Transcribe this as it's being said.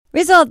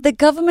Rizal, the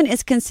government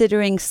is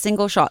considering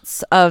single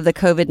shots of the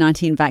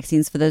COVID-19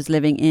 vaccines for those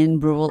living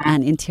in rural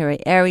and interior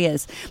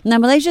areas. Now,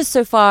 Malaysia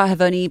so far have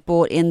only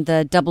brought in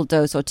the double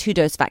dose or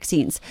two-dose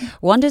vaccines.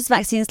 One-dose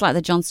vaccines like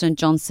the Johnson &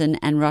 Johnson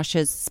and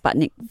Russia's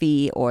Sputnik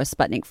V or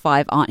Sputnik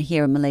 5 aren't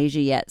here in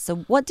Malaysia yet.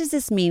 So what does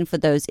this mean for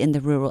those in the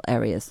rural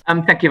areas?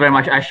 Thank you very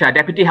much, Aisha.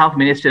 Deputy Health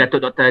Minister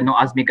Dr. Noor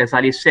Azmi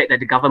Ghazali said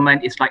that the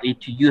government is likely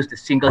to use the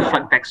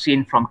single-shot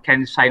vaccine from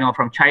CanSino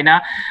from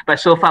China, but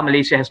so far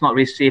Malaysia has not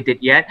received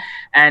it yet.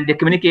 And the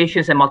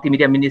Communications and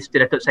Multimedia Minister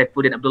Datuk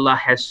Saifuddin Abdullah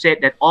has said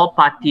that all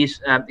parties,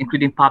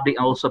 including public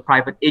and also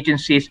private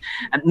agencies,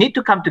 need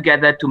to come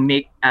together to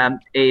make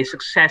a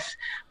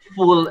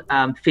successful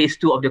phase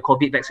 2 of the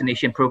COVID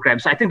vaccination program.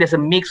 So I think there's a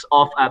mix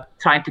of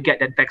trying to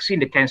get that vaccine,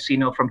 the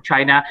CanSino from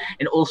China,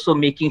 and also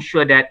making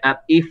sure that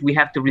if we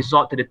have to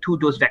resort to the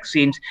two-dose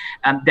vaccines,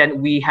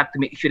 then we have to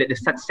make sure that the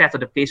success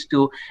of the phase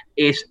 2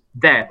 is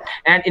there.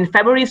 And in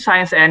February,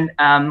 Science and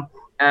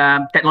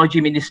Technology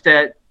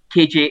Minister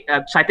KJ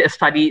cited a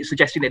study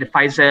suggesting that the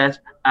Pfizer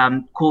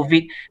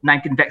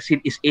COVID-19 vaccine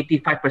is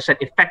 85%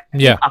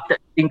 effective after a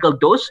single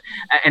dose,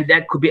 and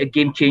that could be a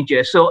game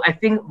changer. So I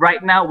think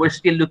right now we're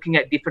still looking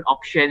at different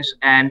options,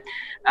 and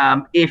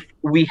if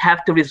we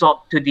have to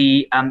resort to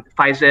the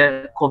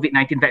Pfizer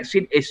COVID-19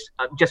 vaccine, is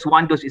just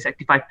one dose is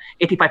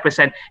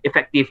 85%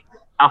 effective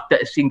after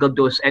a single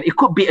dose, and it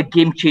could be a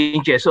game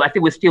changer. So I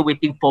think we're still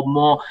waiting for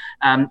more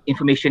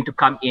information to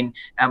come in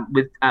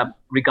with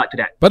regard to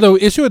that. But the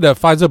issue with the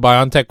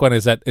Pfizer-BioNTech one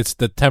is that it's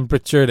the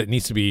temperature that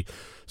needs to be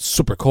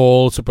super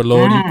cold, super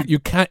low. You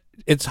can't.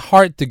 It's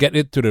hard to get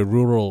it to the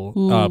rural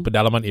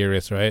pedalaman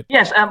areas, right?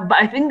 Yes, but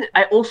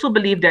I also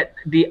believe that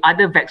the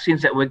other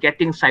vaccines that we're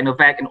getting,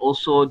 Sinovac and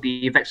also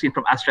the vaccine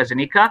from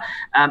AstraZeneca,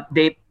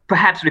 they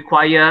perhaps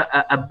require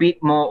a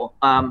bit more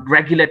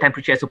regular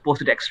temperature as opposed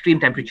to the extreme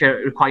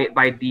temperature required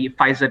by the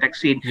Pfizer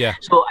vaccine. Yeah.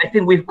 So I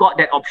think we've got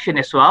that option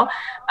as well.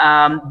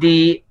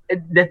 The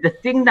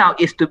thing now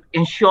is to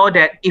ensure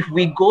that if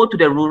we go to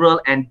the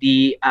rural and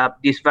the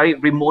these very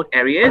remote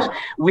areas,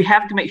 we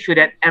have to make sure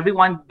that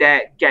everyone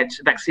that gets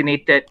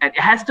vaccinated, and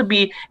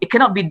it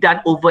cannot be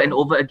done over and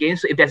over again.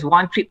 So if there's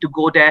one trip to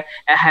go there,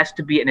 it has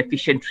to be an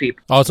efficient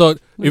trip. Also,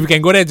 if we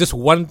can go there just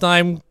one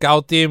time,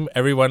 cow team,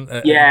 everyone.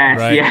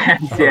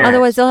 Yes.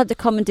 Otherwise, they'll have to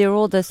commandeer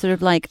all the sort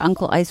of like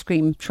Uncle Ice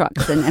Cream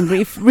trucks and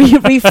refit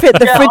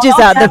the fridges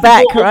out the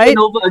back, right? Over and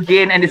over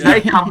again, and it's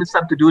very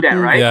cumbersome to do that,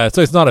 right? Yeah,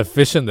 so it's not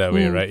efficient that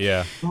way, right?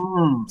 Yeah.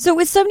 So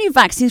with so many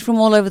vaccines from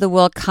all over the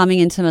world coming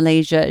into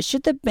Malaysia,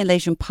 should the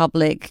Malaysian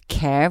public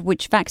care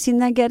which vaccine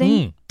they're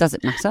getting? Does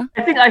it matter?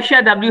 I think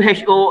Aisha,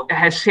 WHO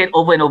has said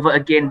over and over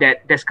again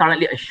that there's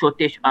currently a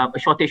shortage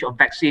of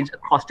vaccines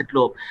across the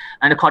globe.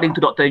 And according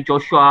to Dr.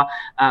 Joshua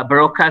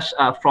Barokas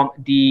from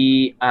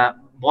the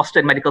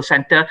Boston Medical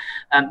Center,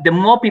 the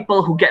more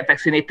people who get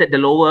vaccinated, the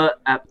lower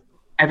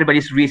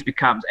everybody's risk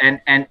becomes.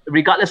 And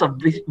regardless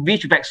of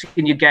which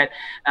vaccine you get,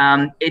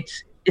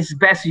 it's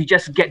best you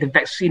just get the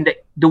vaccine,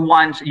 the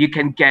ones you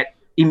can get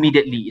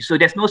immediately. So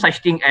there's no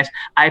such thing as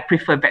I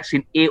prefer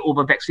vaccine A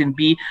over vaccine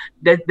B.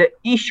 The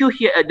issue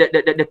here,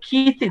 the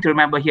key thing to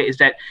remember here is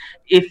that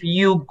if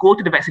you go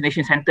to the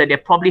vaccination center, they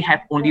probably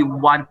have only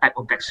one type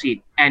of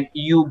vaccine and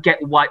you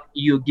get what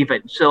you're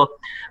given. So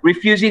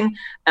refusing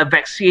a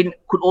vaccine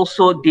could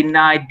also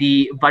deny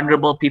the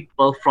vulnerable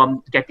people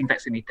from getting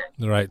vaccinated.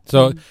 Right.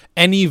 So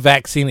any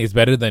vaccine is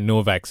better than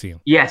no vaccine.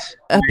 Yes.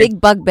 A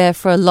big bugbear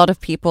for a lot of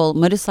people,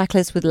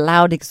 motorcyclists with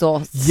loud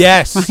exhausts.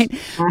 Yes.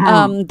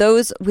 Right?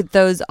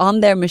 Those on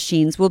their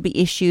machines will be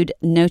issued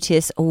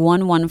notice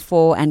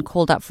 114 and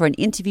called up for an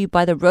interview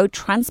by the Road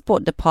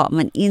Transport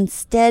Department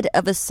instead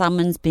of a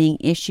summons being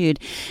issued.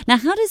 Now,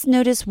 how does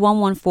notice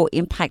 114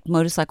 impact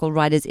motorcycle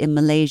riders in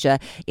Malaysia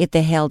if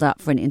they're held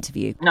up for an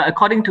interview? Now,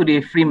 according to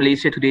the Free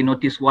Malaysia Today,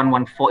 notice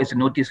 114 is a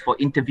notice for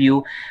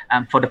interview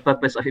for the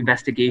purpose of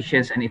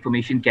investigations and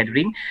information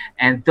gathering.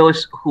 And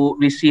those who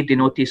receive the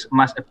notice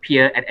must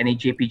appear at any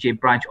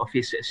JPJ branch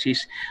office to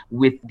assist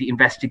with the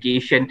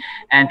investigation.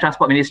 And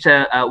Transport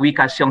Minister Wee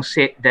Ka Siong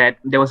said that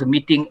there was a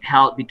meeting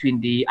held between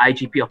the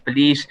IGP of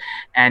Police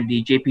and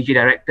the JPJ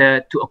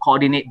Director to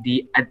coordinate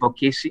the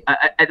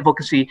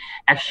advocacy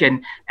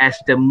action, as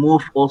the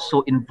move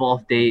also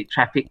involved the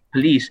traffic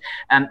police.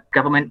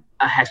 Government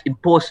has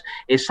imposed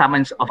a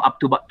summons of up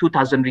to about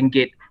 2,000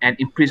 ringgit and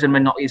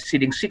imprisonment not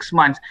exceeding 6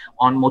 months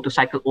on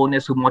motorcycle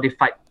owners who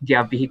modified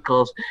their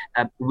vehicles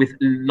with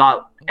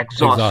loud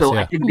exhaust. So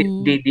I think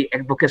the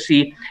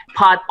advocacy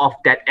part of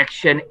that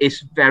action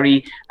is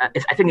I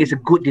think it's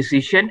a good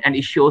decision, and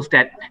it shows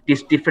that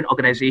these different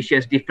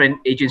organizations, different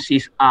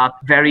agencies are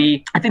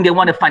I think they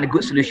want to find a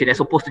good solution as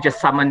opposed to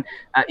just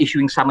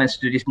issuing summons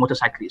to these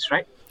motorcyclists,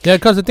 right? Yeah,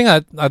 because the thing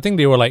I think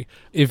they were like,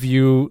 if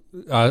you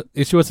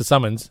issue us a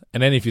summons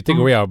and then if you take take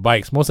away our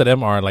bikes, most of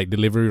them are like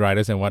delivery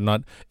riders and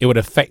whatnot. It would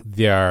affect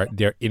their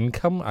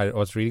income. I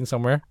was reading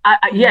somewhere.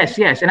 Yes,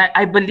 and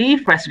I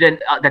believe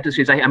President Datuk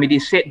Sri Zahid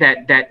Hamidi said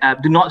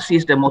that do not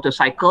seize the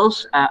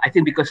motorcycles. I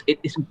think because it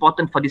is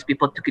important for these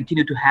people to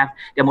continue to have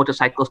their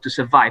motorcycles to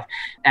survive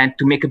and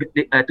to make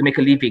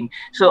a living.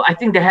 So I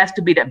think there has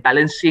to be that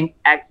balancing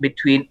act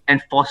between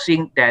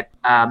enforcing that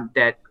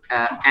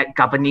act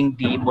governing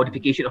the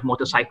modification of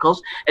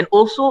motorcycles and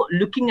also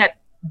looking at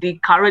the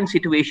current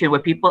situation where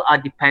people are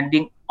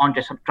depending on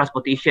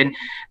transportation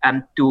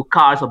to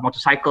cars or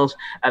motorcycles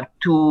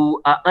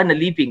to earn a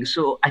living.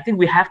 So I think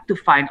we have to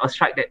find or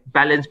strike that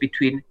balance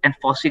between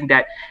enforcing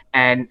that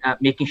and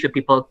making sure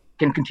people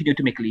can continue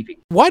to make a living.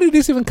 Why did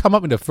this even come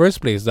up in the first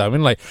place, though? I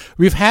mean, like,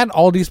 we've had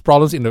all these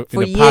problems in the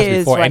past years,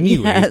 before right?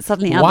 anyway. Yeah,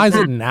 suddenly why is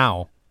it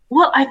now?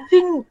 Well, I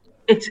think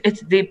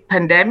it's the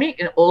pandemic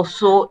and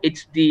also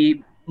it's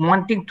the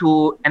wanting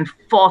to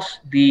enforce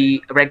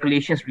the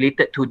regulations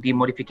related to the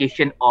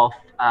modification of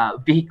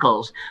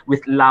vehicles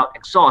with loud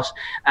exhaust.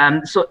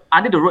 So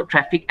under the Road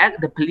Traffic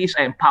Act, the police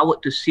are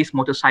empowered to seize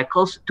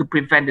motorcycles to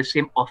prevent the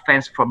same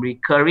offence from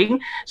recurring.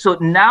 So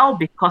now,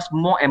 because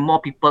more and more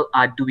people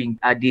are doing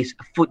these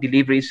food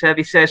delivery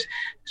services,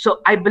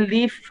 so I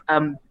believe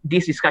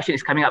this discussion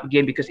is coming up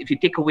again because if you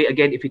take away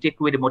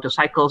the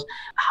motorcycles,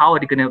 how are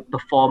they going to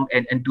perform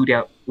and do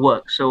their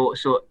work? So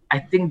I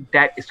think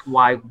that is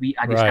why we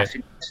are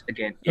discussing this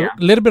again. Yeah,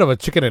 a little bit of a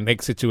chicken and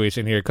egg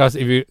situation here, because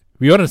if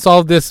we want to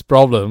solve this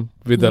problem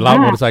with the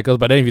loud motorcycles,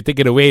 but then if you take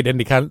it away, then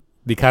they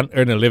can't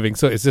earn a living.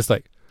 So it's just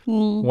like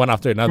one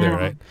after another,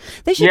 right?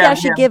 They should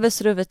actually give us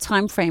sort of a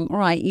time frame.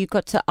 Right, you've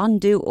got to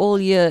undo all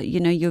your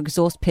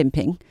exhaust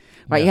pimping.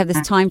 Right, you have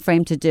this time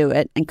frame to do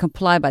it and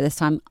comply by this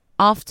time.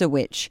 After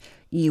which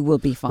you will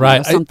be fine,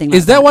 right? Or something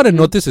is like that what a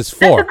notice is for?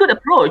 That's a good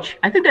approach.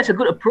 I think that's a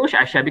good approach,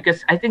 Asha,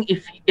 because I think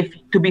if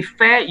to be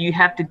fair, you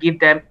have to give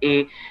them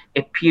a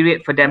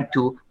period for them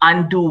to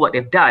undo what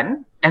they've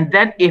done, and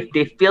then if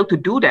they fail to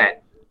do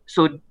that,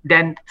 so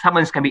then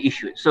summons can be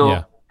issued.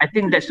 So I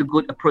think that's a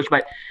good approach.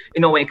 But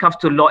when it comes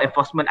to law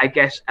enforcement, I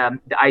guess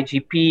the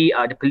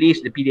IGP, the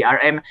police, the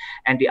PDRM,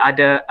 and the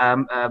other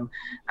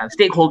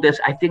stakeholders,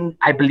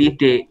 I believe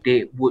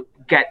they would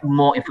get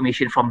more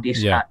information from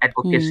this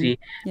advocacy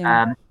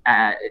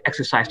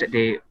exercise that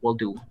they will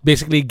do.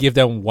 Basically, give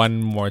them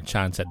one more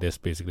chance at this,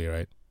 basically,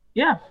 right?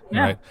 Yeah.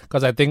 Right.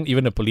 Because I think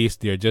even the police,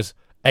 they're just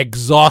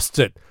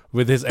exhausted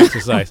with this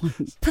exercise.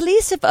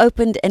 Police have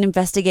opened an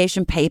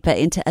investigation paper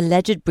into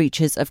alleged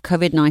breaches of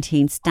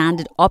COVID-19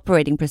 standard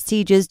operating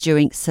procedures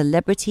during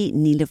celebrity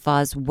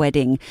Niloufer's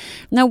wedding.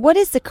 Now, what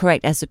is the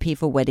correct SOP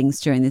for weddings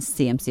during this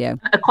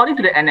CMCO? According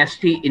to the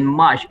NST in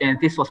March, and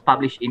this was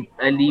published in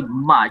early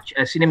March,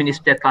 a Senior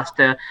Minister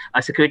Cluster,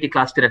 Security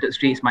Cluster, Datuk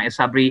Sri Ismail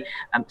Sabri,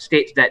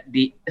 states that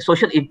the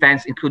social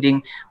events,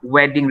 including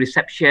wedding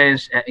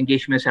receptions,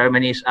 engagement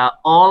ceremonies, are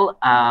all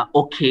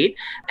okay,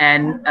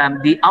 and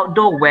the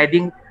outdoor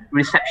wedding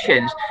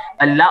receptions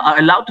are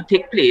allowed to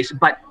take place,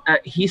 but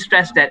he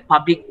stressed that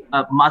public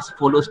must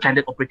follow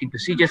standard operating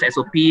procedures,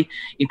 SOP,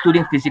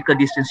 including physical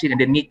distancing and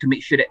the need to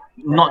make sure that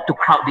not to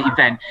crowd the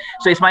event.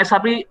 So Ismail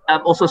Sabri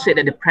also said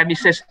that the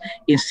premises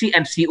in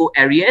CMCO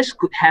areas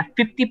could have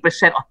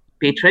 50% of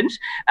patrons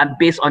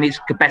based on its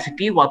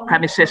capacity, while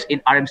premises in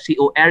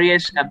RMCO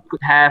areas could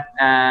have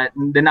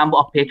the number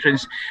of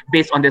patrons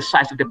based on the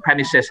size of the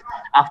premises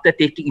after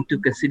taking into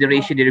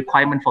consideration the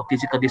requirement for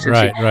physical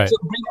distancing. Right. So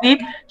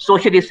briefly,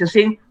 social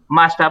distancing,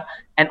 mask up,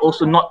 and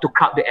also not to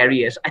crowd the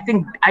areas.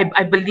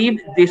 I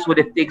believe these were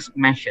the things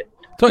mentioned.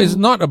 So it's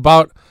not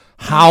about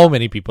how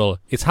many people,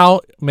 it's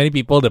how many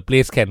people the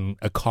place can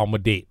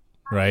accommodate.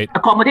 Right.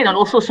 Accommodate and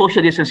also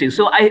social distancing.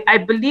 So I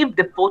believe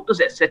the photos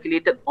that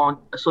circulated on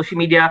social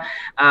media,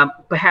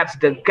 perhaps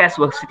the guests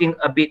were sitting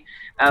a bit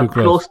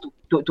close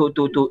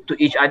to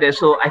each other.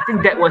 So I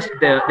think that was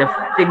the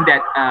thing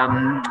that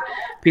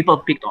people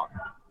picked on.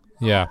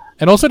 Yeah.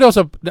 And also there was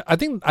I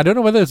don't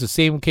know whether it's the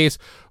same case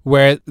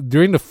where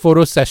during the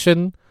photo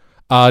session,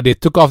 they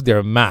took off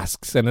their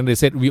masks, and then they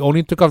said we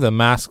only took off the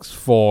masks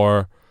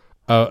for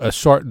a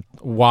short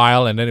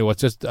while, and then it was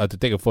just to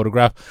take a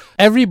photograph.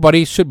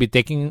 Everybody should be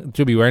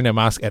wearing their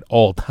mask at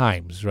all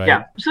times, right?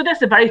 Yeah. So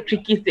that's a very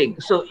tricky thing.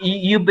 So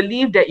you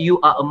believe that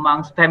you are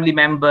amongst family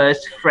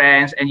members,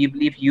 friends, and you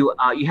believe you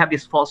have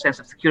this false sense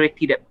of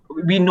security that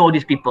we know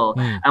these people,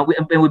 and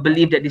we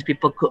believe that these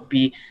people could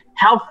be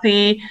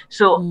healthy.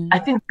 So I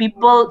think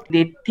people,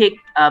 they take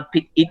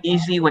it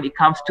easy when it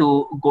comes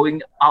to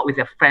going out with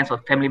their friends or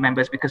family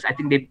members, because I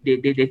think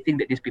they think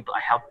that these people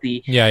are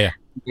healthy. Yeah.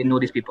 They know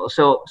these people.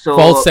 So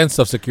false sense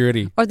of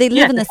security. Or they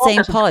live in the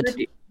same pod.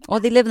 Or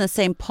they live in the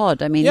same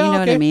pod. I mean, you know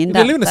what I mean? If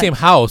they live in the same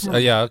house.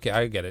 Okay,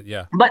 I get it.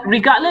 Yeah. But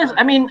regardless,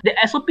 I mean, the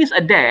SOPs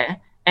are there,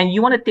 and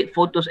you want to take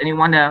photos, and you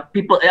want to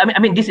people. I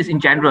mean, this is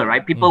in general,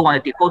 right? People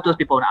want to take photos.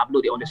 People want to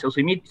upload it on the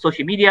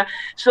social media.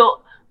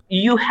 So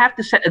you have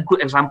to set a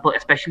good example,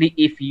 especially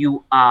if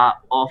you are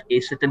of a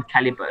certain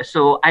caliber.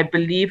 So I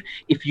believe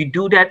if you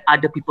do that,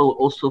 other people will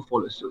also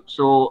follow suit.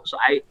 So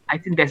I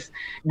think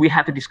we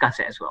have to discuss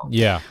it as well.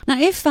 Yeah.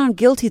 Now, if found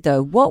guilty,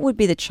 though, what would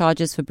be the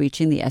charges for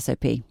breaching the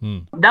SOP?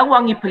 Dan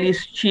Wangi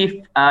Police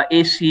Chief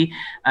AC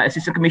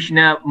Assistant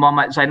Commissioner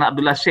Muhammad Zainal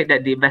Abdullah said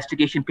that the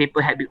investigation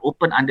paper had been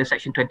opened under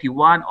Section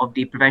 21 of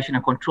the Prevention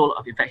and Control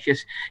of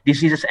Infectious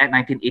Diseases Act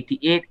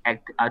 1988,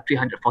 Act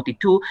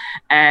 342,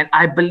 and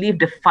I believe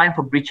the fine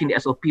for breaching the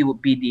SOP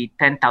would be the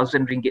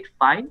 10,000 ringgit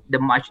fine, the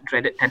much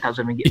dreaded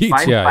 10,000 ringgit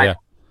fine.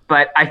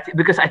 But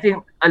because I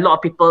think a lot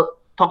of people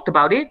talked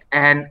about it,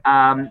 and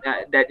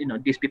that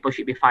these people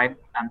should be fined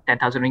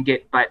 10,000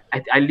 ringgit. But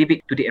I leave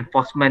it to the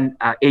enforcement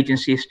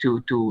agencies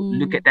to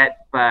look at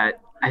that. But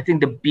I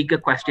think the bigger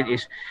question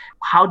is,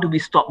 how do we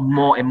stop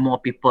more and more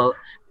people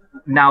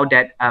now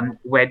that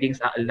wedding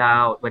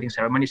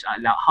ceremonies are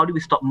allowed? How do we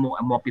stop more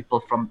and more people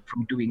from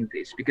doing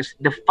this? Because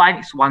the fine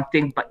is one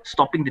thing, but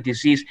stopping the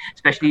disease,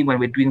 especially when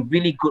we're doing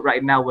really good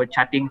right now, we're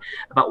chatting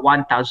about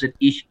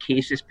 1,000-ish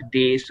cases per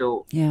day.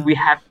 So we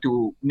have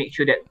to make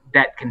sure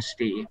that can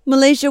stay.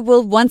 Malaysia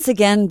will once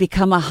again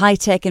become a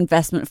high-tech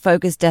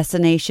investment-focused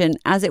destination,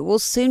 as it will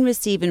soon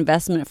receive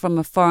investment from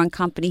a foreign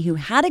company who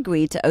had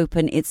agreed to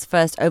open its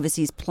first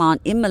overseas plant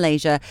in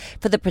Malaysia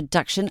for the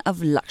production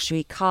of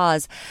luxury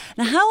cars.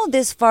 Now, how will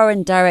this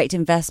foreign direct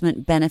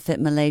investment benefit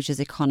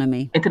Malaysia's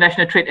economy?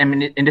 International Trade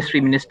and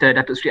Industry Minister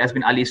Datuk Sri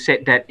Azmin Ali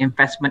said that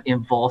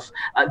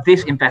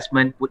this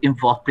investment would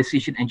involve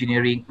precision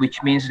engineering,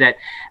 which means that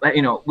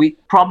we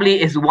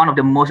probably is one of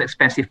the most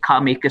expensive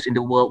car makers in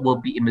the world will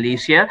be in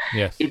Malaysia.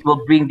 Yes. It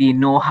will bring the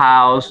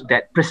know-how,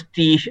 that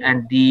prestige,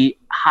 and the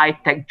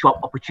high-tech job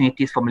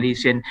opportunities for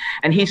Malaysian.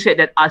 And he said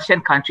that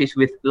ASEAN countries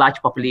with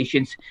large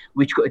populations,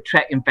 which could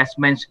attract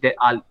investments that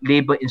are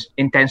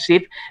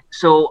labor-intensive.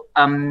 So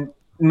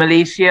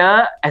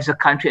Malaysia, as a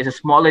country, as a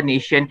smaller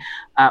nation,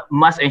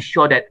 must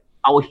ensure that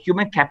our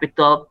human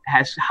capital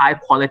has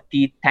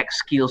high-quality tech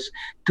skills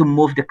to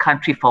move the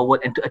country forward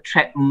and to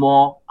attract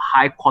more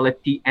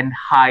high-quality and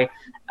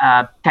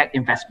high-tech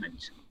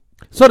investments.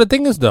 So the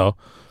thing is, though,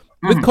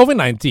 with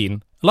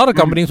COVID-19, a lot of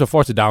companies were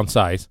forced to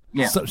downsize,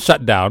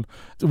 shut down.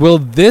 Will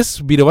this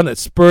be the one that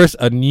spurs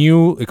a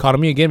new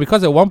economy again?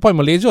 Because at one point,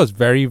 Malaysia was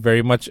very,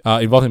 very much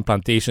involved in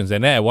plantations.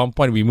 And then at one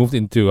point, we moved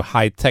into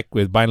high tech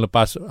with Bayan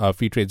Lepas,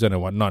 free trade zone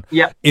and whatnot.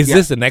 Is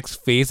this the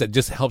next phase that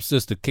just helps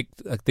us to kick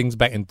things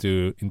back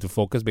into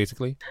focus,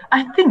 basically?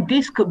 I think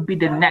this could be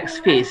the next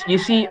phase. You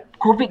see,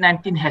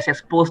 COVID-19 has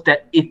exposed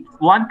that if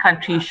one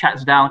country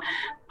shuts down,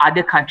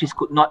 other countries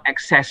could not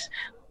access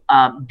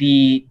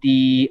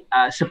the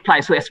supply.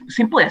 So as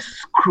simple as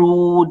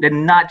screw, the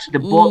nuts, the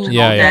bolts, and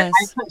all that.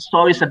 I heard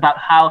stories about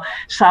how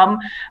some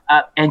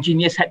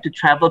engineers had to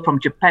travel from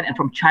Japan and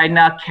from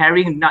China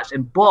carrying nuts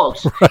and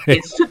bolts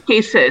in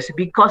suitcases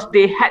because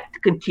they had to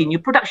continue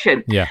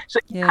production. So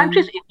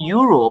countries in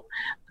Europe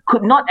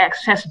could not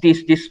access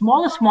these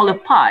smaller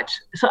parts.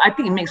 So I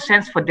think it makes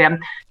sense for them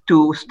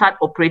to start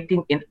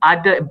operating in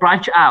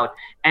branch out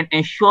and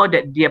ensure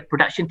that their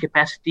production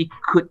capacity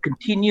could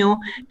continue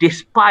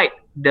despite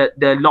the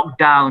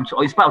lockdowns,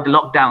 or in spite of the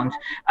lockdowns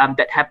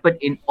that happened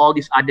in all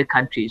these other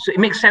countries. So it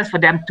makes sense for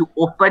them to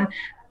open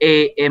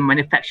a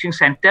manufacturing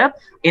center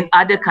in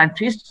other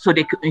countries so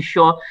they could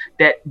ensure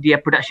that their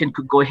production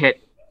could go ahead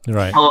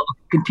or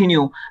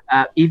continue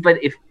even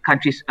if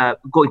countries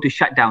go into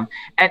shutdown.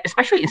 And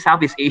especially in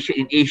Southeast Asia,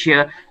 in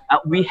Asia,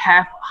 we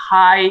have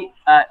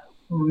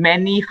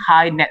many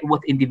high net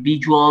worth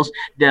individuals.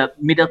 The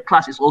middle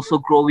class is also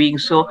growing.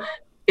 So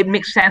it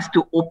makes sense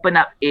to open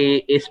up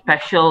a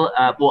special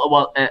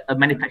a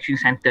manufacturing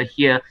center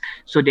here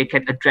so they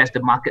can address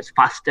the markets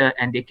faster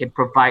and they can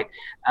provide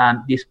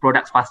these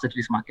products faster to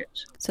these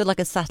markets. So like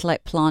a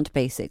satellite plant,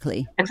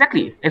 basically.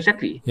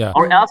 Exactly. Yeah.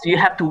 Or else you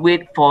have to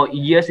wait for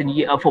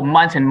for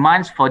months and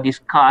months for these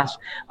cars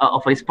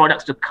or for these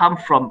products to come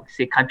from,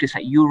 say, countries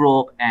like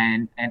Europe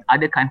and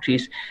other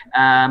countries,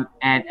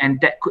 and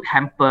that could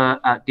hamper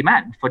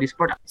demand for these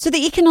products. So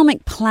the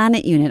Economic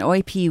Planet Unit, or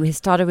EPU, has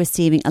started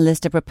receiving a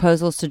list of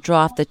proposals to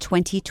draft the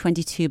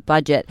 2022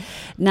 budget.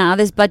 Now,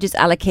 this budget's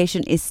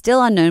allocation is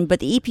still unknown, but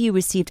the EPU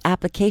received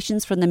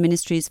applications from the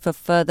ministries for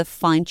further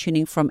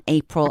fine-tuning from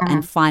April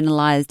and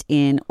finalised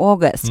in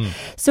August.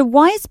 So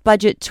why is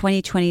Budget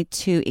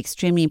 2022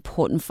 extremely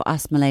important for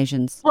us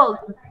Malaysians? Well,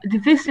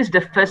 this is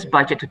the first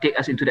budget to take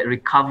us into that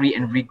recovery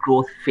and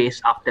regrowth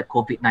phase after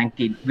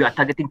COVID-19. We are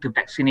targeting to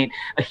vaccinate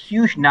a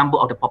huge number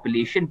of the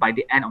population by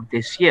the end of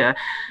this year.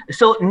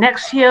 So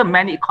next year,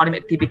 many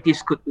economic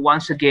activities could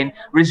once again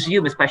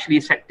resume, especially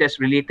sectors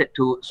related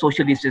to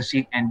social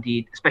distancing and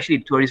especially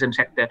the tourism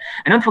sector.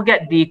 And don't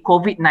forget, the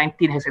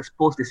COVID-19 has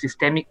exposed the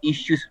systemic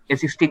issues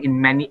existing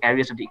in many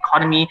areas of the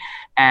economy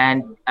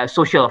and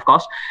social, of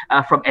course,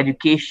 from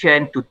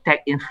education to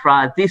tech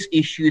infra. These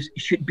issues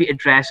should be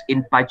addressed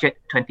in Budget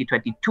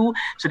 2022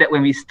 so that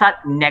when we start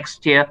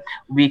next year,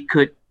 we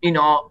could,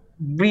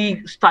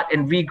 restart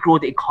and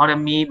regrow the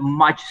economy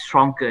much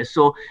stronger.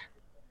 So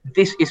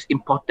this is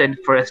important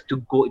for us to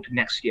go into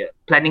next year.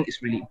 Planning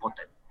is really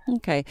important.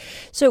 Okay.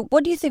 So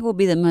what do you think will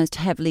be the most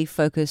heavily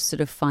focused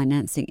sort of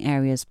financing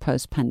areas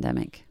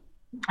post-pandemic?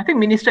 I think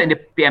Minister in the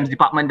PM's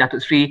department,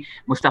 Datuk Sri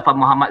Mustafa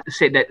Muhammad,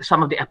 said that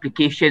some of the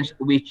applications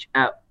which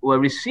were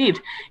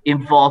received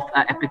involve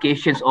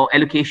applications or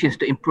allocations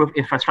to improve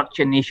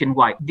infrastructure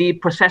nationwide. The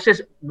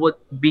processes would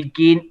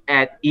begin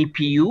at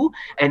EPU,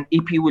 and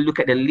EPU will look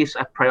at the list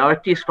of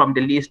priorities from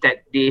the list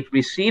that they've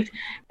received.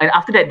 And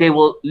after that, they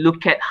will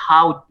look at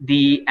how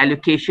the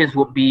allocations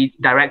will be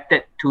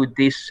directed to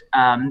this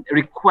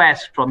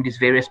request from these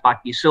various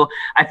parties. So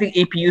I think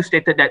EPU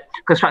stated that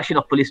construction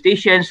of police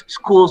stations,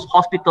 schools,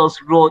 hospitals,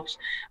 roads,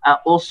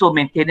 also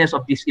maintenance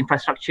of this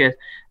infrastructure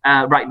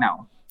right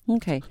now.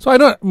 Okay. So I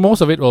know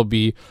most of it will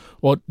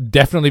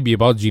definitely be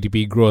about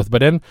GDP growth, but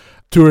then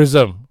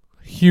tourism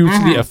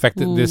hugely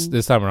affected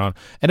this time around.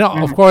 And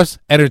then, of course,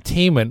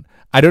 entertainment.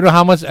 I don't know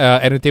how much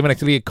entertainment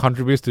actually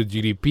contributes to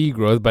GDP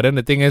growth, but then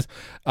the thing is,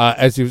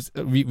 as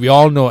we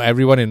all know,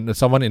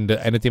 someone in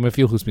the entertainment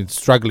field who's been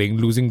struggling,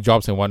 losing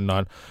jobs and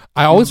whatnot.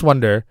 I always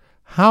wonder,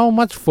 how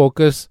much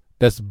focus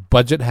does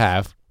budget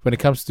have when it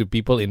comes to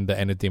people in the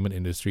entertainment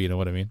industry? You know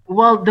what I mean?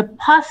 Well, the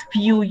past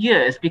few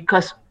years,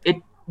 because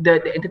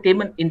the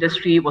entertainment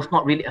industry was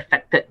not really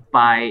affected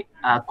by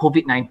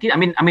COVID-19.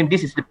 I mean,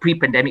 this is the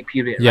pre-pandemic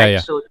period, right?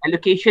 So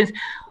allocations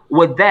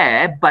were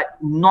there, but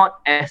not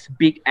as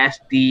big as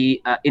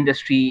the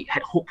industry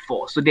had hoped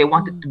for. So they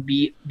wanted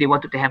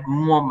to have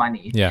more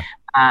money.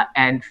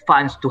 And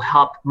funds to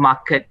help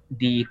market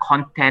the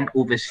content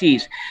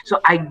overseas. So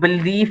I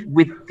believe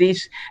with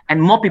this,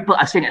 and more people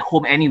are staying at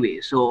home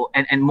anyway. So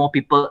and more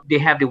people, they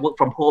work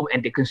from home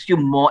and they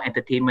consume more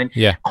entertainment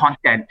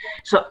content.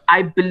 So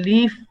I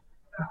believe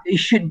it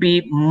should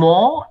be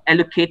more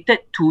allocated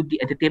to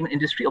the entertainment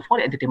industry or for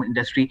the entertainment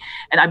industry.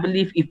 And I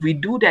believe if we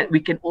do that,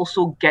 we can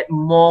also get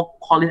more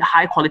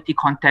high quality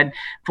content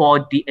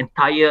for the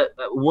entire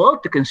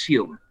world to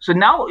consume. So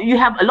now you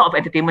have a lot of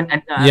entertainment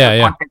and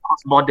content cross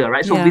border,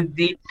 right? So with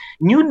the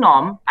new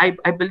norm, I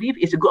believe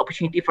it's a good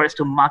opportunity for us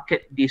to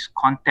market this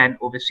content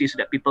overseas so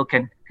that people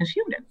can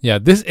consume them. Yeah,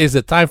 this is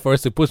the time for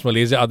us to push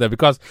Malaysia out there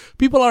because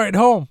people are at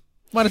home.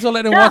 Might as well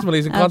let them watch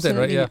Malaysian content,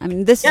 right? Yeah. I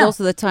mean, this is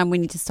also the time we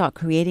need to start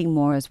creating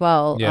more as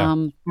well.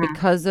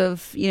 Because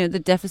of, the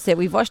deficit.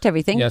 We've watched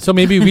everything. Yeah, so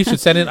maybe we should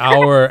send in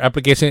our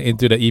application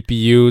into the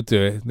EPU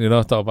to,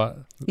 talk about...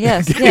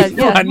 Yes,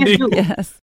 funding. Yes.